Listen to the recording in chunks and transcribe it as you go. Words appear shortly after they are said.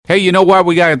Hey, you know what?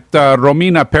 We got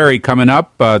Romina Perry coming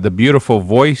up, the beautiful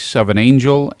voice of an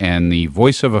angel and the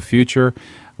voice of a future.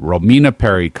 Romina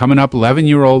Perry coming up,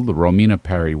 11-year-old Romina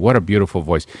Perry. What a beautiful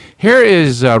voice. Here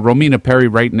is Romina Perry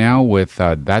right now with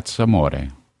That's Amore.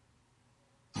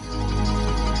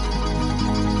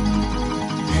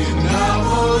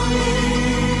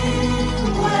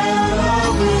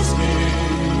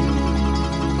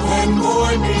 When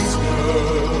boy meets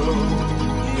girl,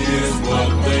 is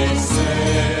what they say.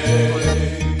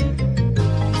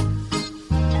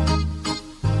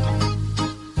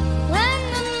 When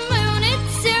the moon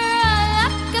hits your eye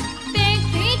like a big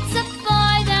pizza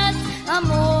pie, that's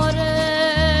amore.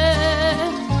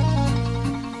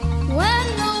 When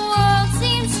the world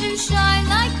seems to shine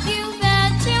like you've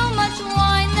had too much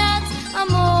wine, that's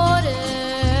amore.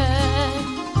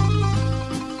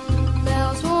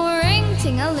 Bells will ring,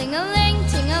 ting-a-ling-a-ling,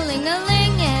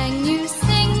 ting-a-ling-a-ling, and you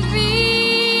sing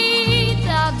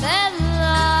Vita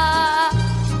Bella.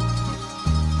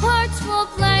 Hearts will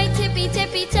play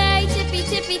tippy-tippy-tay,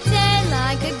 tippy-tippy-tay,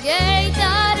 like a gay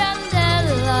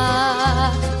tarantella.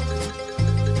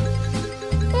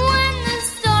 When the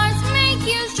stars make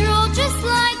you drool just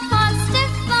like pasta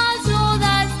fazool,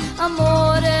 that's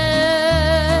amore.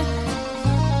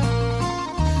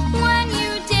 When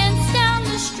you dance down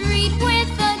the street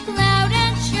with a cloud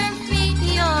at your feet,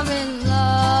 you're in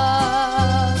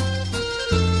love.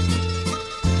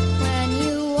 When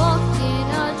you walk in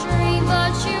a dream,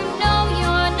 but you know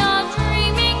you're not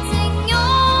dreaming,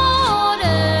 signore.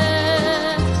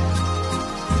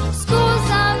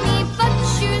 Scusami, but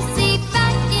you see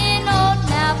back in old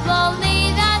Napoli,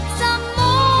 that's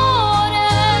amore.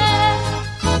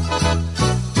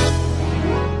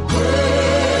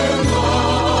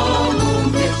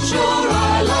 It's your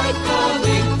eye like a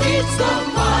big pizza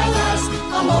pie, that's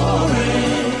amore.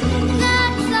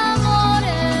 That's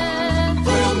amore.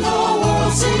 When the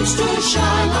world seems to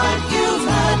shine like you've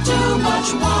had too much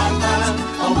wine, that's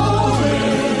amore.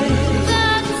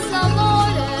 That's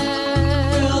amore.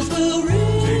 Bells will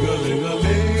ring,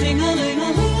 ting-a-ling-a-ling,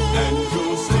 ting-a-ling-a-ling, and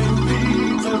you'll sing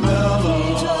Vita Bella.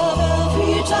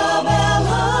 Vita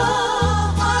Bella,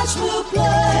 hearts will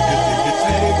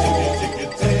play,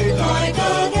 ticky-ticky-tay, like a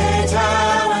gay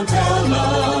tarantella.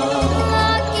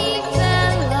 Lucky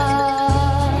fella.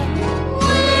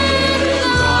 When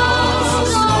the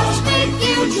stars make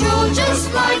you drool just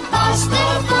like pasta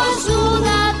fazool,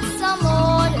 that's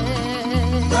amore.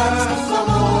 That's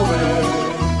amore.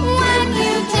 When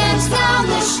you dance down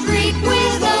the street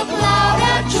with a cloud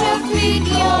at your feet,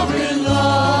 you're in love.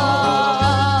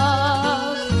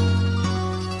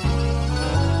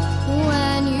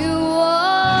 When you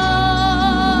walk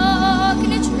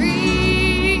in a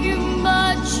dream,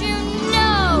 but you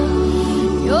know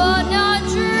you're not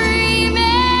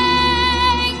dreaming,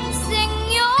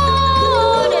 signore.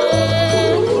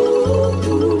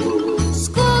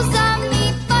 Scusami,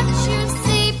 but you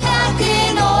see back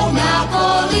in old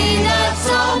Napoli, that's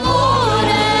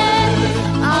amore.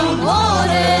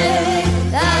 Amore,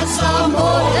 that's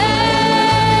amore.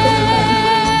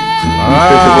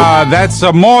 That's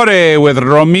Amore with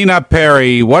Romina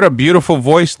Perry. What a beautiful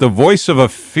voice, the voice of a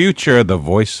future, the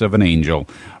voice of an angel.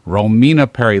 Romina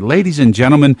Perry. Ladies and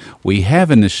gentlemen, we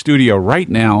have in the studio right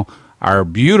now our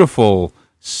beautiful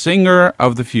singer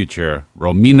of the future,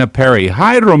 Romina Perry.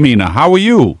 Hi, Romina. How are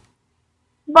you?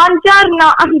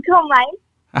 Buongiorno, Uncle Mike.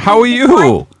 How are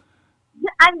you?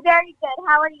 I'm very good.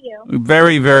 How are you?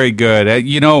 Very, very good. I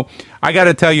got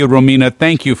to tell you, Romina,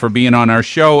 thank you for being on our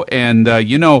show. And,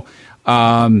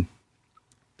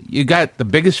 you got the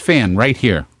biggest fan right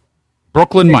here,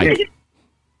 Brooklyn Mike.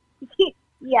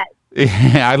 Yes.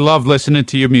 I love listening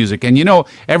to your music. And,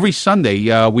 every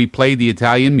Sunday we play the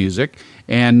Italian music,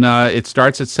 and it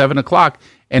starts at 7 o'clock.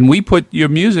 And we put your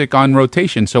music on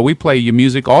rotation, so we play your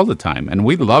music all the time, and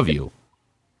we love you.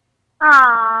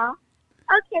 Aww.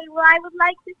 Okay, well, I would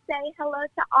like to say hello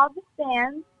to all the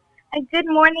fans and good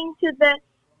morning to the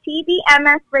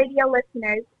TDMS radio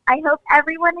listeners. I hope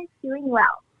everyone is doing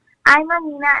well. I'm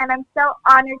Romina, and I'm so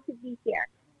honored to be here.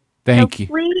 Thank So you.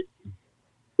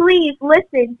 Please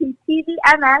listen to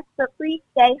TDMS, but please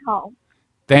stay home.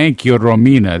 Thank you,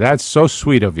 Romina. That's so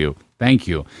sweet of you. Thank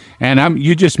you. And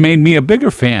you just made me a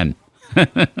bigger fan.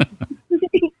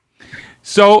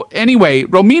 So anyway,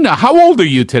 Romina, how old are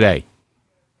you today?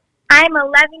 I'm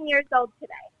 11 years old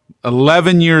today.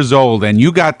 11 years old, and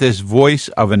you got this voice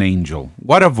of an angel.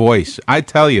 What a voice, I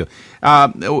tell you.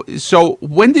 So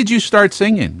when did you start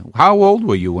singing? How old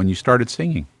were you when you started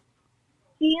singing?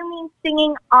 Do you mean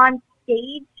singing on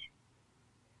stage?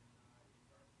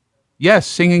 Yes,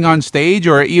 singing on stage,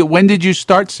 or when did you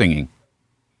start singing?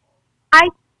 I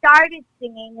started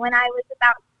singing when I was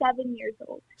about 7 years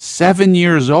old. 7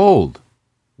 years old.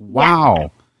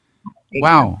 Wow.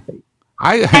 Wow.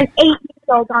 And 8 years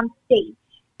old on stage.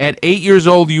 At 8 years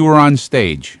old, you were on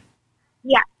stage.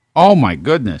 Yeah. Oh my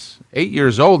goodness! 8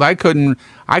 years old, I couldn't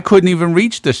even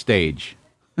reach the stage.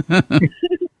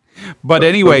 But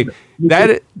anyway,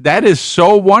 that is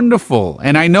so wonderful,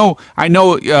 and I know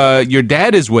your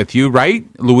dad is with you, right,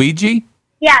 Luigi?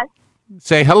 Yes.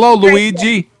 Say hello,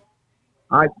 Luigi.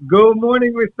 Good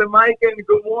morning, Mr. Mike, and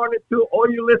good morning to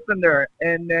all you listeners.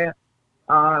 And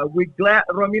we're glad,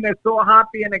 Romina is so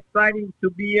happy and exciting to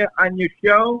be on your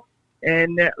show.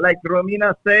 And like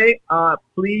Romina say,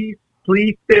 please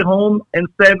stay home and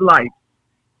save lives.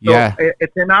 So Yeah.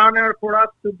 it's an honor for us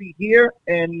to be here.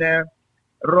 And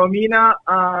Romina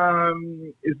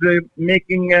is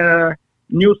making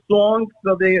new songs,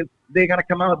 so they're gonna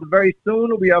come out very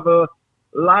soon. We have a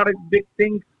lot of big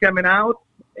things coming out,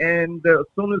 and as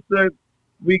soon as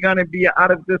we're gonna be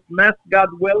out of this mess, God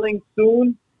willing,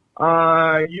 soon.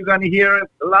 You're gonna hear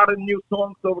a lot of new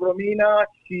songs of Romina.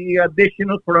 She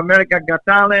auditioned for America Got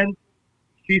Talent.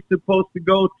 She's supposed to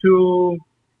go to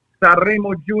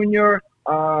Sanremo Junior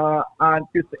on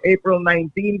this April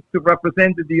 19th to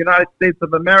represent the United States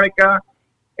of America.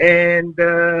 And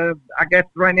I guess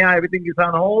right now everything is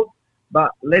on hold.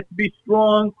 But let's be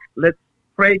strong. Let's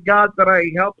pray God that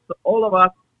He helps all of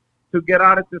us to get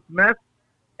out of this mess.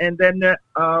 And then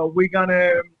we're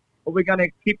gonna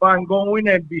keep on going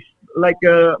and be like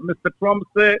Mr. Trump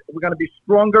said. We're gonna be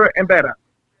stronger and better.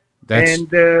 And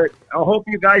I hope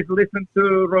you guys listen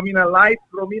to Romina Live.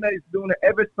 Romina is doing it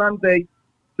every Sunday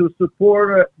to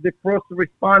support the first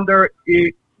responder.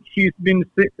 She's been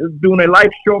doing a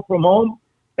live show from home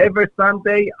every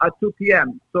Sunday at 2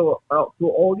 p.m. So to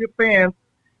all your fans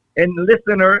and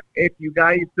listeners, if you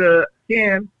guys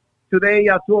can, today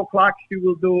at 2 o'clock, she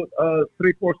will do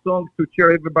 3-4 songs to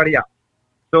cheer everybody up.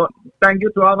 So thank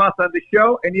you to all of us on the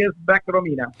show, and yes, back to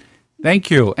Romina. Thank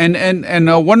you.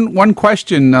 And one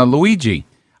question, Luigi.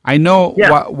 I know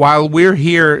while we're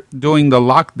here doing the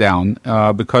lockdown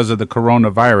because of the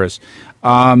coronavirus,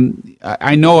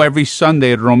 I know every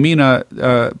Sunday Romina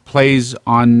plays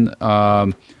on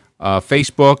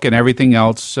Facebook and everything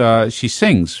else. She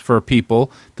sings for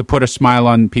people to put a smile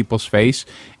on people's face.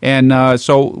 And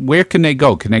so where can they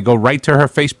go? Can they go right to her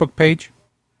Facebook page?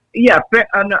 Yeah,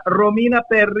 and Romina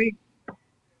Perri.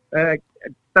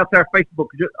 That's our Facebook,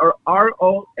 or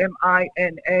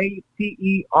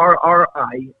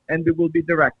ROMINATERRI, and it will be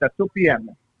direct at 2 p.m.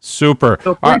 Super.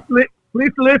 So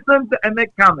please listen and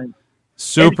make comments.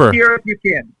 Super. And share if you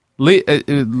can.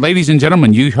 Ladies and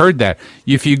gentlemen, you heard that.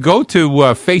 If you go to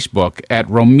Facebook at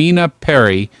Romina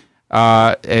Perri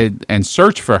and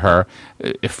search for her,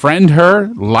 friend her,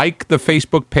 like the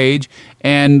Facebook page,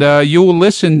 and you will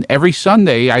listen every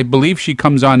Sunday. I believe she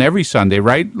comes on every Sunday,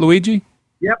 right, Luigi?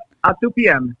 Yep. At 2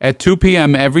 p.m. At 2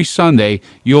 p.m. every Sunday,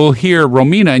 you'll hear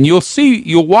Romina, and you'll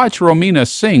watch Romina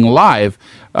sing live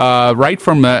right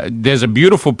from, there's a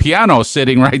beautiful piano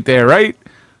sitting right there, right?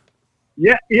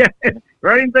 Yeah.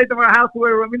 Right inside of our house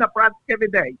where Romina practices every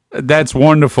day. That's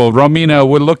wonderful. Romina,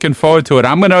 we're looking forward to it.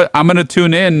 I'm gonna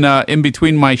tune in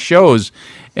between my shows,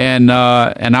 and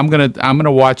I'm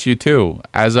gonna watch you too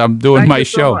as I'm doing my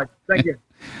show. So much. Thank you.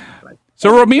 So,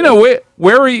 Romina,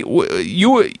 where are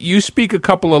you? You speak a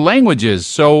couple of languages.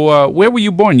 So, where were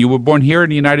you born? You were born here in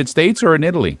the United States or in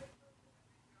Italy?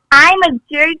 I'm a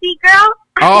Jersey girl.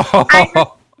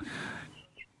 Oh,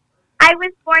 I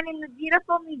was born in the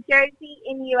beautiful New Jersey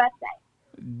in USA.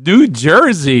 New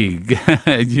Jersey.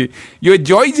 You're a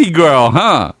Jersey girl,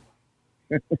 huh?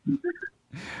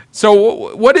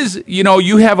 So what is,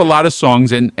 you have a lot of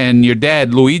songs, and your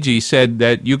dad, Luigi, said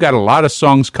that you got a lot of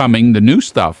songs coming, the new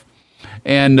stuff.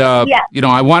 And, I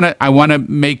want to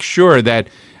make sure that,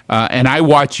 and I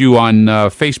watch you on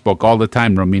Facebook all the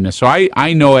time, Romina. So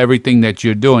I know everything that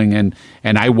you're doing, and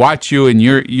I watch you, and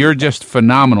you're just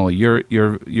phenomenal.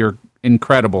 You're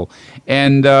incredible.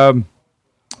 And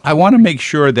I want to make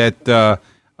sure that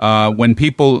when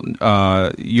people,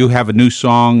 you have a new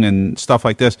song and stuff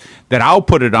like this, that I'll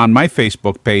put it on my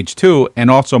Facebook page too, and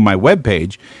also my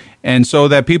webpage, and so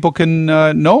that people can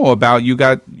know about you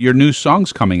got your new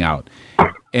songs coming out.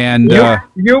 And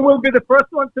you will be the first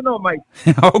one to know, Mike.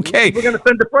 Okay. We're going to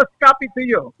send the first copy to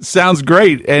you. Sounds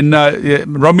great. And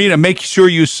Romina, make sure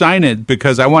you sign it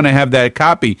because I want to have that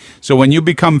copy. So when you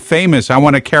become famous, I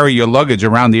want to carry your luggage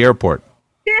around the airport.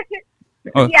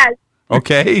 Yes.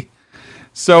 Okay.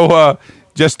 So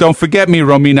just don't forget me,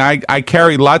 Romina. I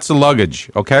carry lots of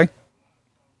luggage. Okay.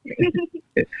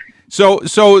 So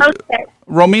Okay.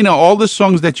 Romina, all the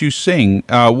songs that you sing,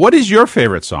 what is your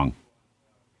favorite song?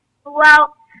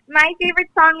 Well, My favorite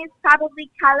song is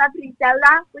probably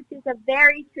Calabrizella, which is a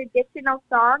very traditional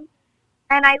song.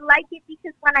 And I like it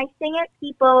because when I sing it,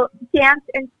 people dance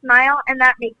and smile, and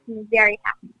that makes me very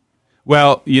happy.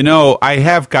 Well, I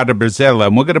have got a Brazilla,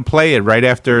 and we're going to play it right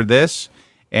after this.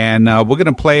 And we're going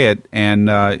to play it, and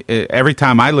every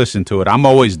time I listen to it, I'm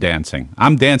always dancing.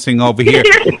 I'm dancing over here.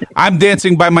 I'm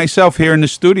dancing by myself here in the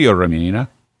studio, Romina.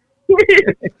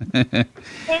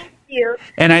 Thank you.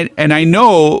 And I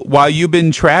know while you've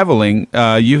been traveling,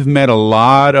 you've met a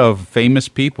lot of famous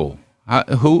people.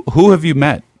 Who have you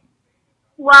met?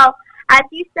 Well, as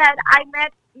you said, I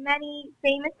met many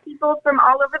famous people from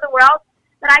all over the world,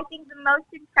 but I think the most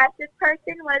impressive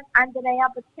person was Andrea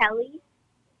Bocelli.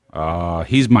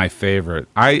 He's my favorite.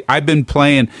 I've been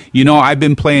playing, I've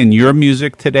been playing your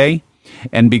music today,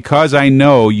 and because I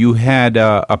know you had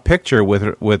a picture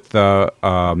with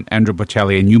Andrea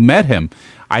Bocelli and you met him,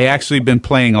 I actually been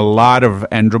playing a lot of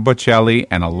Andrea Bocelli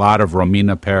and a lot of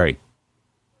Romina Perry.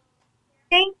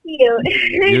 Thank you.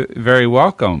 You're very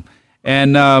welcome.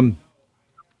 And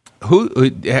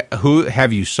who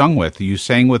have you sung with? You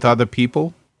sang with other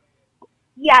people?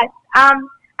 Yes,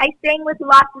 I sang with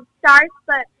lots of stars,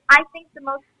 but I think the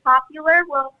most popular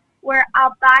were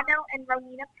Albano and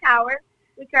Romina Power,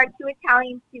 which are two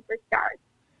Italian superstars.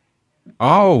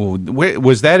 Oh,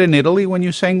 was that in Italy when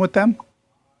you sang with them?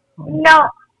 No,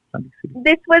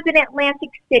 this was in Atlantic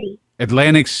City.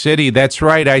 Atlantic City, that's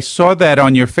right. I saw that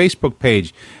on your Facebook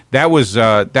page. That was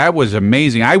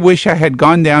amazing. I wish I had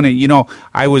gone down and,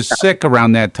 I was sick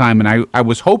around that time, and I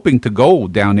was hoping to go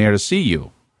down there to see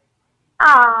you.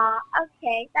 Aw,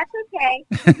 okay, that's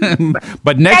okay.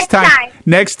 But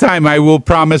next time I will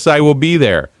promise I will be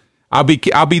there. I'll be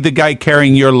the guy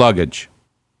carrying your luggage.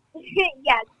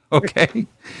 Yes. Okay.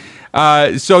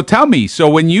 So tell me, so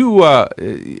when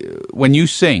you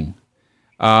sing,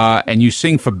 and you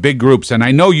sing for big groups, and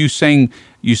I know you sang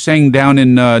down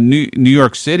in New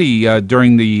York City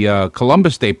during the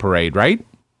Columbus Day Parade, right?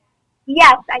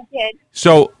 Yes, I did.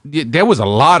 So there was a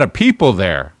lot of people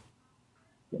there.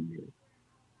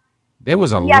 There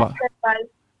was a lot. Yes, there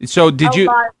was. So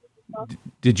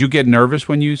did you get nervous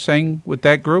when you sang with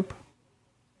that group?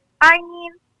 I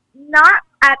mean, not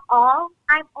at all.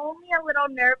 I'm only a little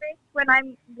nervous when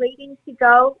I'm waiting to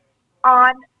go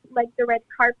on like the red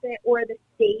carpet or the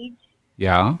stage.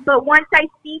 Yeah. But once I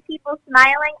see people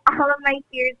smiling, all of my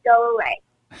fears go away.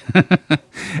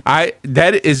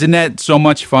 Isn't that so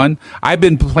much fun? I've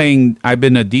been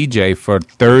a DJ for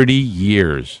 30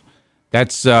 years.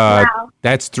 That's Wow.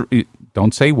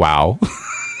 Don't say wow.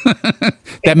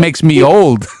 That makes me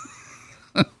old.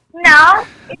 No,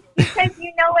 it's because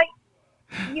you've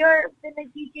been a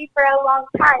DJ for a long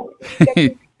time. So you get to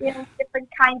experience different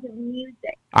kinds of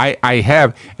music. I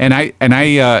have, and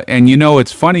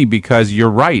it's funny because you're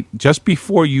right. Just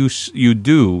before you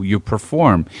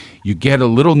perform, you get a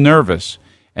little nervous,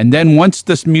 and then once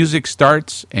this music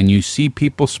starts and you see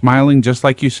people smiling, just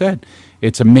like you said,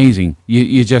 it's amazing.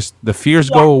 You just the fears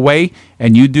go away,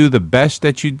 and you do the best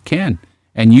that you can,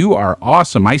 and you are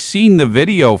awesome. I seen the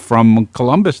video from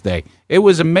Columbus Day. It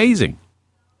was amazing.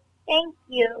 Thank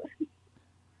you.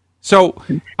 So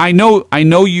I know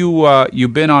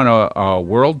you've been on a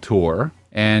world tour,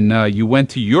 and you went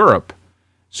to Europe.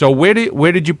 So where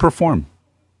did you perform?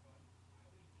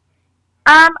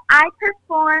 I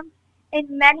performed in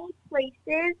many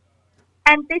places,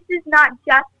 and this is not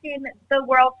just in the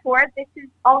world tour. This is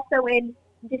also in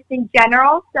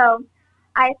general. So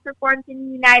I performed in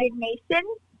the United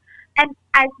Nations, and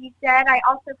as you said, I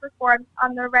also performed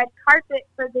on the red carpet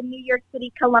for the New York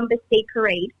City Columbus Day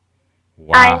Parade.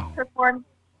 Wow. I performed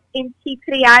in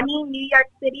Cipriani, New York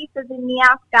City for the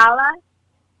NIAS Gala,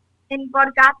 in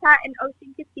Borgata and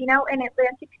Ocean Casino in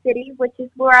Atlantic City, which is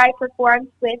where I performed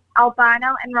with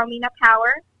Albano and Romina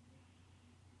Power,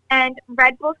 and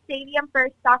Red Bull Stadium for a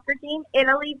soccer game,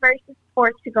 Italy versus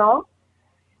Portugal.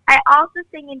 I also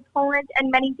sing in Poland and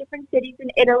many different cities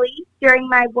in Italy during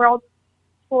my world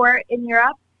tour in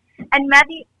Europe, and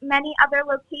many other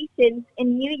locations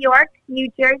in New York, New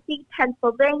Jersey,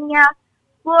 Pennsylvania,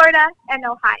 Florida, and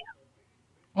Ohio.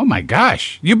 Oh my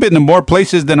gosh, you've been to more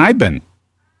places than I've been.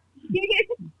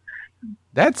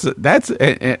 That's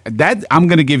I'm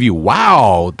going to give you.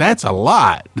 Wow, that's a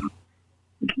lot.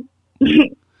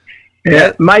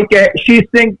 Mike, she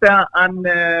sings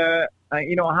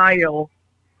in Ohio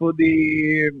for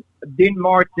the Dean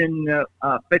Martin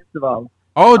festival.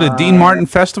 Oh, the Dean Martin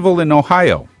Festival in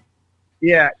Ohio.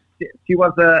 Yeah, she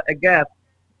was a guest,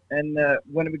 and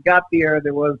when we got there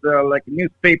was like a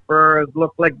newspaper. It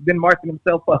looked like Dean Martin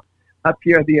himself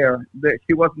appeared there.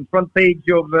 She was on front page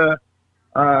of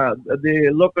the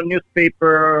local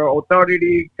newspaper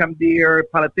authority come there,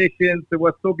 politicians. It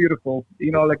was so beautiful.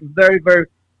 Like very, very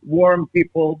warm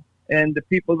people. And the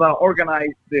people that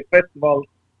organized the festival,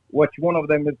 which one of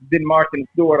them is Dean Martin's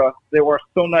daughter, they were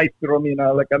so nice to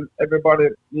Romina. Like everybody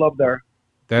loved her.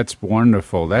 That's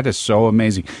wonderful. That is so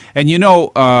amazing. And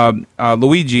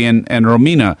Luigi and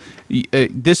Romina,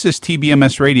 this is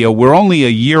TBMS Radio. We're only a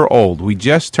year old. We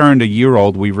just turned a year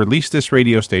old. We released this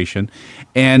radio station,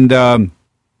 and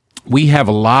we have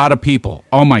a lot of people.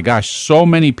 Oh, my gosh, so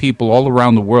many people all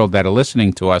around the world that are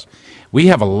listening to us. We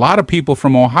have a lot of people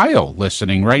from Ohio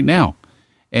listening right now,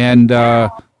 and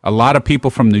a lot of people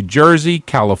from New Jersey,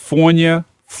 California,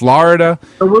 Florida.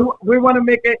 So we want to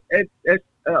make it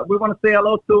we want to say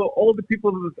hello to all the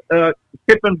people of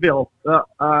Steubenville,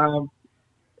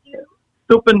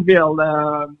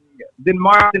 Dean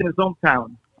Martin, his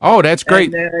hometown. Oh, that's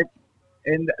great.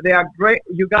 And they are great.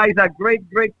 You guys are great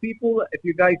people. If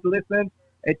you guys listen,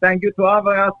 thank you to have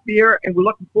us here, and we're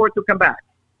looking forward to come back.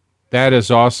 That is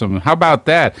awesome. How about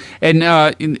that? And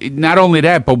not only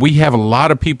that, but we have a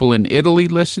lot of people in Italy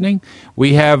listening.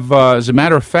 We have, as a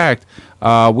matter of fact,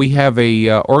 we have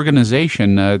a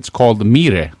organization. It's called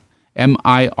Mire,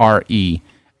 M-I-R-E,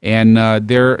 and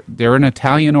they're an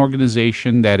Italian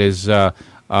organization that is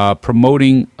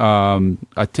promoting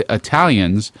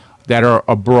Italians that are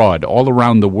abroad, all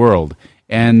around the world.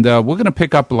 And we're going to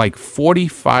pick up like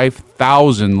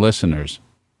 45,000 listeners.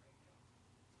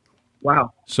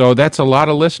 Wow. So that's a lot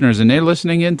of listeners, and they're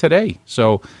listening in today.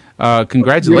 So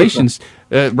congratulations.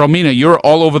 Romina, you're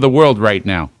all over the world right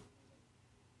now.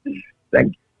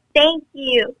 Thank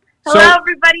you. Hello,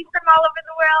 everybody from all over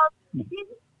the world.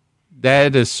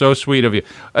 That is so sweet of you.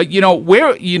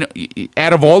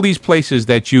 Out of all these places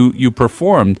that you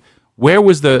performed, where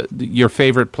was your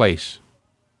favorite place?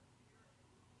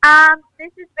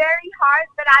 This is very hard,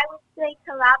 but I would say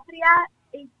Calabria.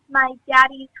 It's my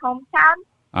daddy's hometown.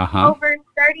 Over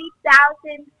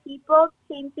 30,000 people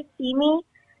came to see me,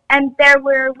 and they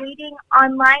were waiting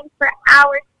online for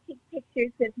hours to take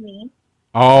pictures with me.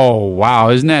 Oh, wow.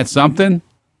 Isn't that something?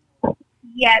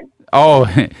 Yes. Oh,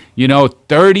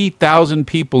 30,000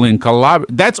 people in Calabria.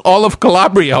 That's all of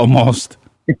Calabria almost.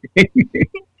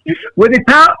 Well, the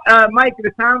town, Mike,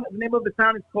 the name of the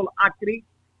town is called Acri.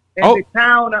 And the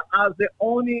town has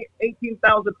only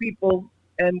 18,000 people,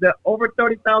 and over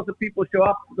 30,000 people show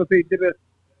up because they did a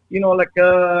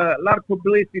lot of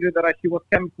publicity that she was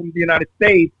coming from the United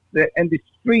States and the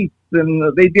streets,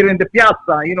 and they did it in the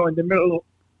piazza, in the middle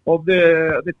of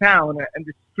the town, and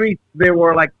the streets, they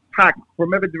were like packed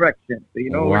from every direction.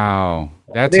 Wow.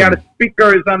 They had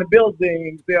speakers on the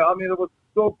buildings. It was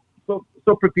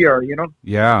so prepared,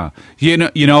 Yeah.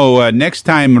 Next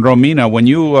time, Romina, when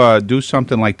you do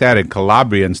something like that in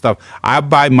Calabria and stuff, I'll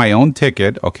buy my own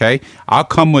ticket, okay? I'll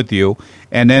come with you,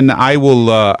 and then I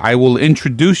will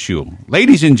introduce you.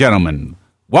 Ladies and gentlemen,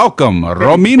 welcome,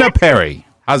 Romina Perry.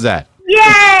 How's that?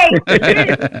 Yay!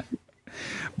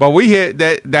 But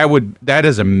that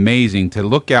is amazing to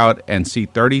look out and see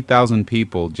 30,000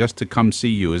 people just to come see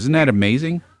you. Isn't that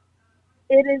amazing?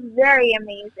 It is very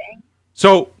amazing.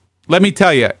 So, let me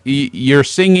tell you, you're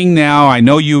singing now. I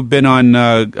know you've been on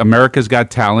America's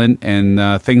Got Talent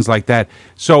and things like that.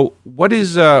 So, what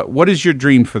is your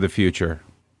dream for the future?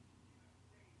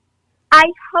 I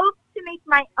hope to make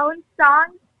my own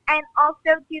songs and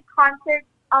also do concerts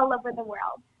all over the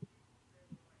world.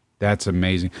 That's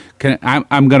amazing.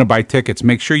 I'm going to buy tickets.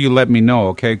 Make sure you let me know,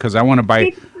 okay? Because I want to buy.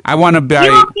 You will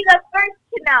be the first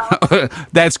to know.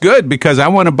 That's good because I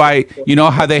want to buy. You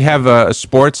know how they have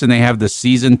sports and they have the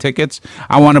season tickets.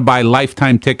 I want to buy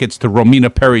lifetime tickets to Romina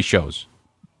Perry shows.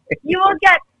 You will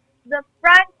get the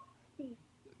front seat.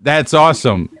 That's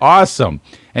awesome,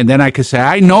 and then I could say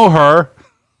I know her.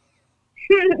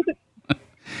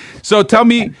 So tell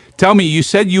me, you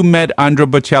said you met Andrea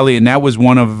Bocelli, and that was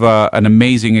one of an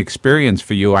amazing experience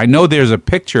for you. I know there's a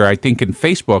picture, I think, in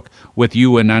Facebook with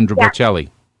you and Andrea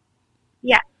Bocelli.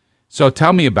 Yeah. So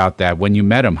tell me about that, when you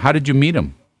met him. How did you meet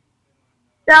him?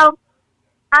 So,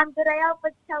 Andrea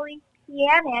Bocelli's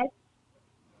pianist,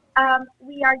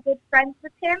 we are good friends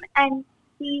with him, and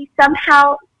he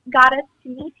somehow got us to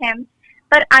meet him.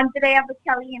 But Andrea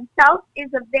Bocelli himself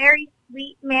is a very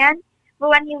sweet man. But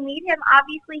when you meet him,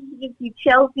 obviously he gives you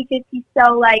chills because he's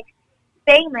so,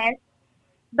 famous.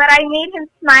 But I made him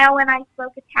smile when I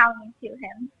spoke Italian to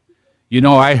him.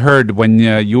 I heard when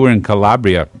you were in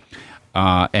Calabria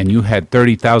and you had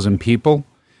 30,000 people,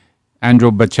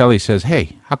 Andrea Bocelli says,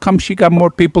 hey, how come she got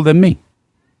more people than me?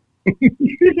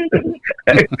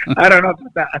 I don't know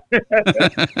about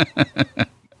that.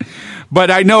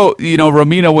 But I know,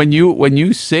 Romina, when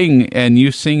you sing and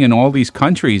you sing in all these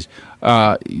countries,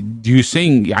 do you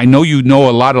sing? I know you know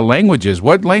a lot of languages.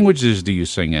 What languages do you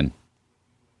sing in?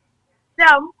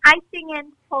 So I sing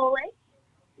in Polish,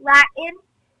 Latin,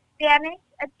 Spanish,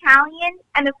 Italian,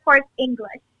 and of course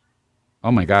English.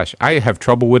 Oh my gosh, I have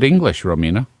trouble with English,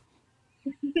 Romina.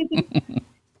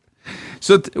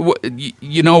 So,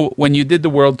 when you did the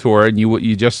world tour and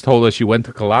you just told us you went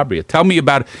to Calabria, tell me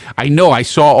about it. I know I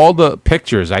saw all the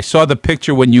pictures. I saw the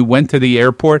picture when you went to the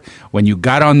airport, when you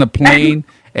got on the plane,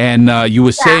 and you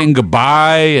were saying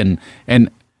goodbye. And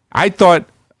I thought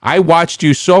I watched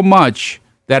you so much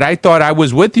that I thought I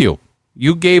was with you.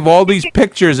 You gave all these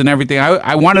pictures and everything.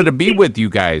 I wanted to be with you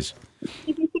guys.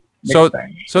 So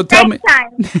tell me.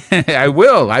 I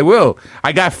will.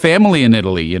 I got family in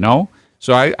Italy,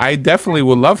 So I definitely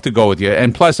would love to go with you.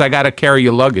 And plus, I got to carry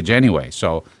your luggage anyway.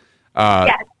 So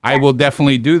I will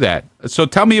definitely do that. So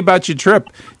tell me about your trip.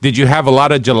 Did you have a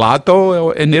lot of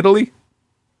gelato in Italy?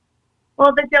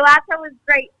 Well, the gelato was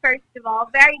great, first of all.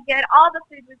 Very good. All the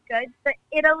food was good. But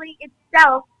Italy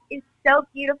itself is so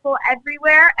beautiful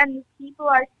everywhere, and the people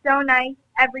are so nice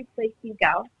every place you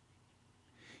go.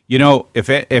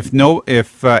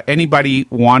 If anybody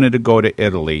wanted to go to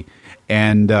Italy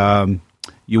and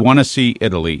you want to see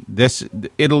Italy,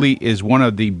 Italy is one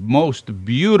of the most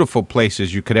beautiful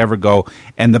places you could ever go,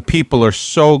 and the people are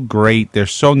so great. They're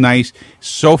so nice,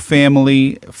 so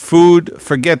family. Food,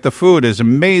 forget the food, is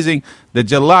amazing. The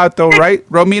gelato, right,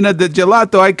 Romina? The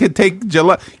gelato, I could take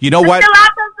gelato. You know what? The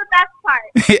gelato's the best part.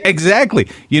 Exactly.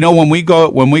 When we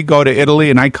go to Italy,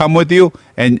 and I come with you,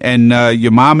 and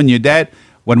your mom and your dad.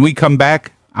 When we come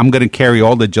back, I'm going to carry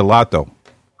all the gelato.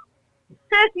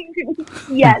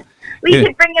 Yes. We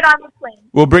should bring it on the plane.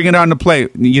 We'll bring it on the plane.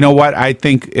 You know what? I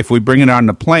think if we bring it on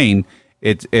the plane,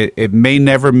 it may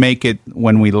never make it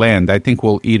when we land. I think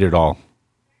we'll eat it all.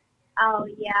 Oh,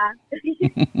 yeah.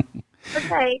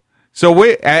 Okay. So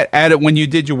when you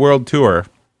did your world tour,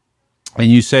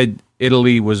 and you said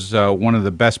Italy was one of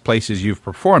the best places you've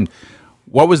performed,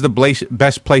 what was the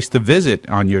best place to visit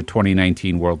on your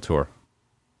 2019 world tour?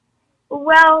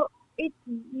 Well, it's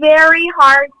very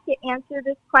hard to answer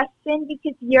this question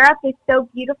because Europe is so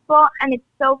beautiful and it's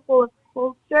so full of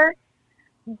culture.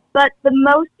 But the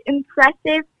most impressive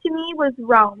to me was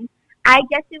Rome. I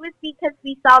guess it was because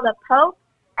we saw the Pope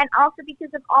and also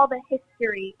because of all the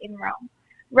history in Rome.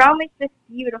 Rome is just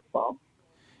beautiful.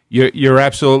 You're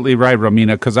absolutely right,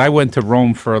 Romina, because I went to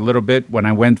Rome for a little bit when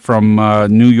I went from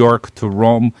New York to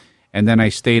Rome. And then I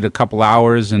stayed a couple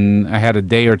hours, and I had a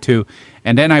day or two.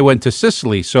 And then I went to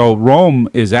Sicily. So Rome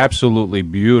is absolutely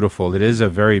beautiful. It is a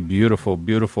very beautiful,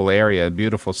 beautiful area, a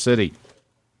beautiful city.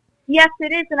 Yes,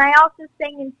 it is. And I also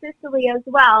sang in Sicily as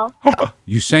well.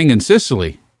 You sang in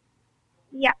Sicily?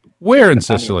 Yeah. Where in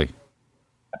Sicily?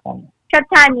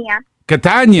 Catania.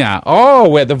 Catania. Oh,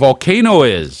 where the volcano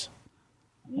is.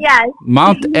 Yes.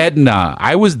 Mount Etna.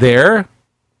 I was there.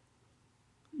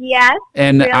 Yes.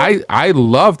 And really? I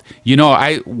loved,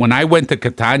 when I went to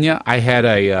Catania, I had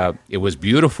it was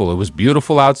beautiful. It was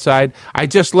beautiful outside. I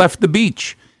just left the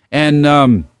beach. And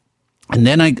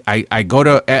then I go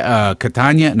to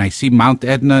Catania and I see Mount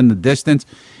Etna in the distance.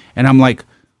 And I'm like,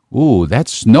 ooh,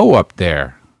 that's snow up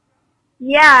there.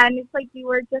 Yeah, and it's like you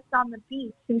were just on the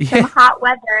beach in some hot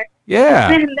weather.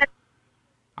 Yeah.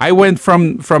 I went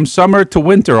from summer to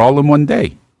winter all in one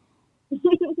day.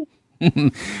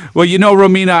 Well,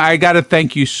 Romina, I got to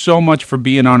thank you so much for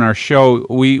being on our show.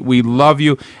 We love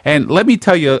you. And let me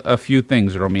tell you a few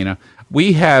things, Romina.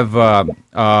 We have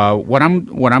what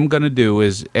I'm going to do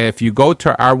is if you go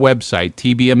to our website,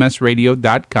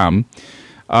 tbmsradio.com,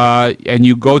 and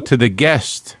you go to the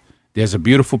guest, there's a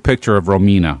beautiful picture of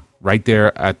Romina right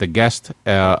there at the guest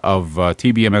of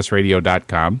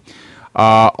tbmsradio.com.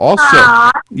 Also,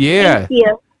 Aww, yeah. Thank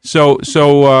you. So,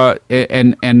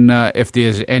 if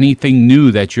there's anything new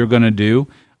that you're going to do,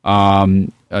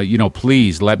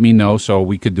 please let me know so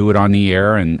we could do it on the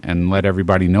air and let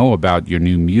everybody know about your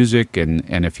new music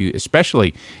and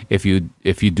especially if you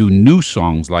do new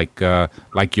songs like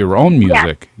your own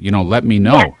music, let me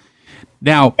know. Yes.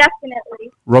 Now,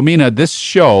 Definitely. Romina, this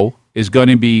show is going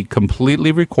to be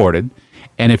completely recorded,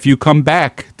 and if you come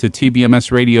back to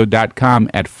tbmsradio.com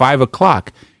at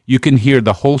 5:00. You can hear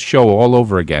the whole show all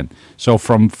over again. So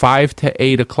from 5 to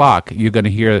 8 o'clock, you're going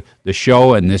to hear the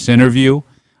show and this interview,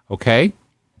 okay?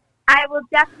 I will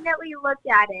definitely look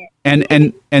at it.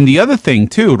 And the other thing,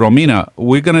 too, Romina,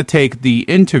 we're going to take the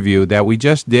interview that we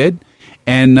just did,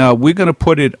 and we're going to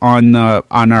put it on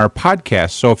our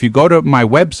podcast. So if you go to my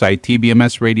website,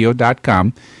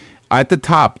 tbmsradio.com, at the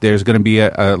top, there's going to be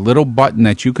a little button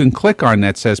that you can click on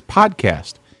that says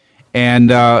podcast.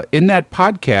 And in that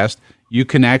podcast, you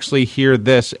can actually hear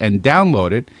this and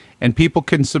download it, and people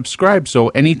can subscribe. So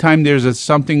anytime there's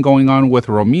something going on with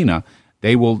Romina,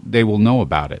 they will know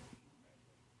about it.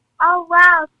 Oh,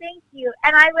 wow. Thank you.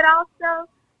 And I would also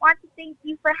want to thank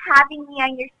you for having me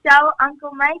on your show,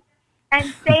 Uncle Mike, and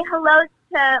say hello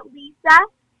to Lisa.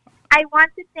 I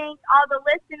want to thank all the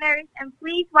listeners, and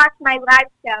please watch my live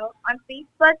show on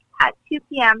Facebook at 2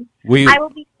 p.m. I will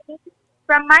be singing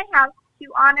from my house to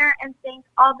honor and thank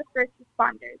all the first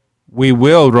responders. We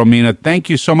will, Romina. Thank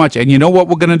you so much. And you know what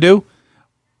we're going to do?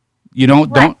 You know,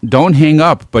 don't hang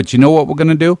up. But you know what we're going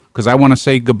to do? Because I want to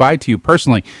say goodbye to you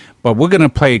personally. But we're going to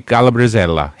play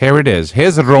Calabrizella. Here it is.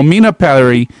 Here's Romina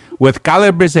Perry with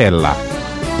Calabrizella.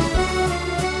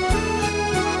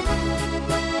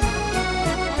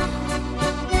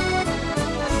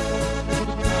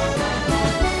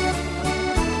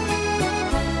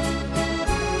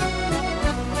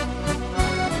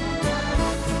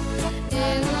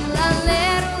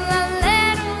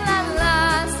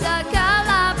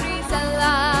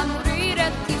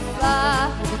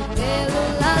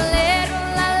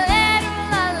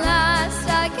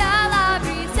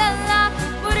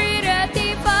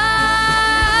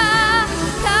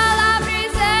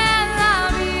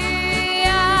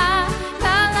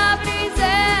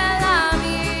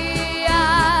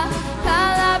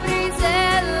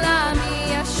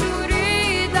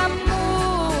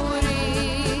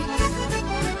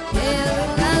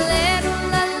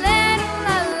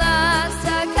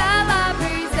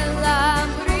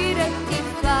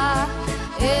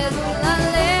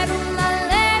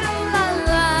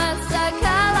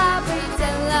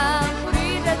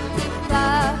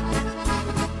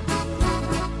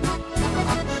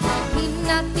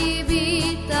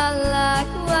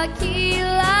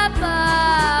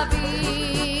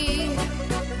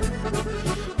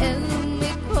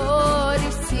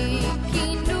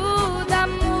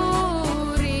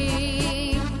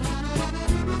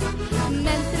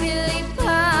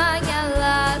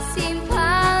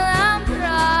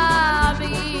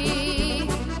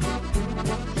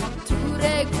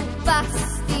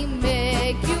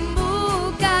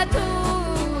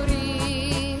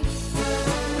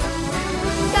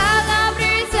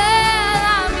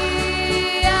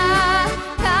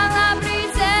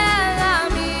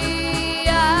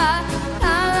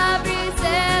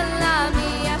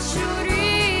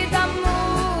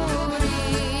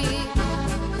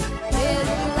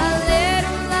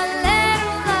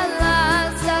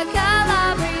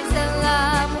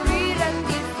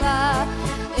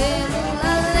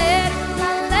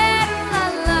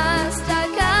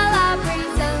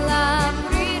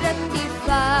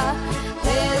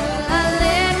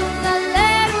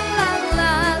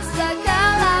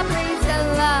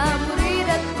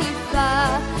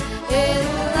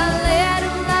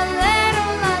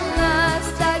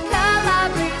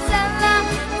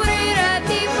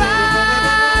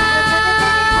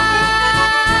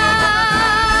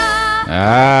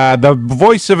 The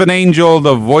voice of an angel,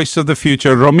 the voice of the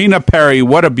future, Romina Perry.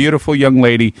 What a beautiful young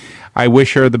lady. I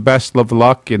wish her the best of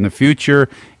luck in the future.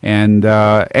 And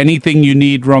anything you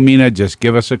need, Romina, just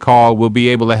give us a call. We'll be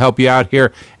able to help you out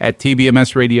here at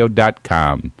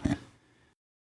tbmsradio.com.